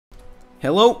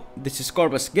Hello, this is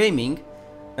Corbus Gaming,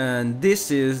 and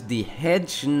this is the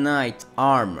Hedge Knight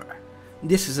armor.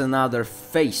 This is another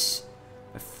face,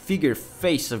 a figure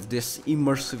face of this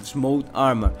immersive mode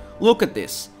armor. Look at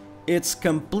this, it's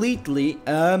completely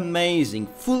amazing,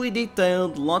 fully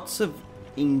detailed, lots of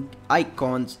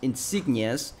icons,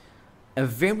 insignias, a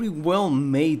very well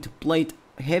made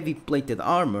heavy plated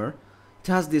armor. It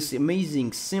has this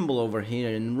amazing symbol over here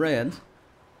in red.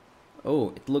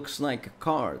 Oh, it looks like a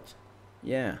card.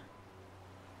 Yeah,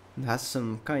 it has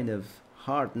some kind of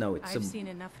heart. No, it's a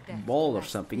ball or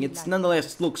something. It's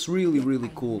nonetheless looks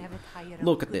really cool.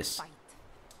 Look at this.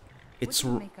 It's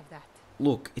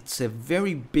look, it's a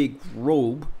very big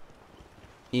robe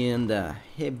and a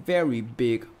very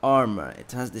big armor.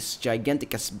 It has this gigantic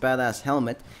badass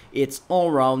helmet. It's all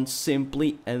around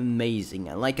simply amazing.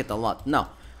 I like it a lot.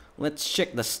 Now, let's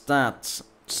check the stats.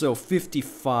 So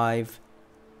 55,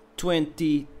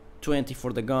 20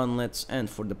 for the gauntlets and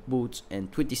for the boots,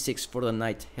 and 26 for the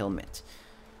knight helmet.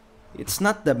 It's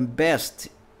not the best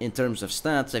in terms of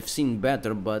stats, I've seen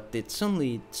better, but it's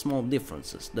only small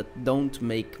differences that don't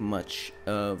make much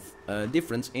of a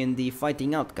difference in the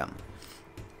fighting outcome.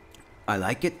 I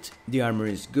like it, the armor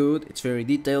is good, it's very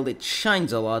detailed, it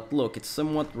shines a lot. Look, it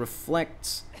somewhat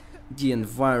reflects the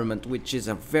environment, which is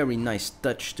a very nice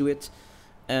touch to it.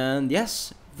 And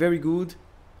yes, very good,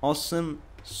 awesome.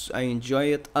 I enjoy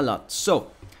it a lot.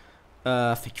 So,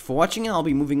 thank you for watching, and I'll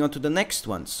be moving on to the next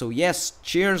one. So yes,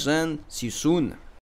 cheers and see you soon.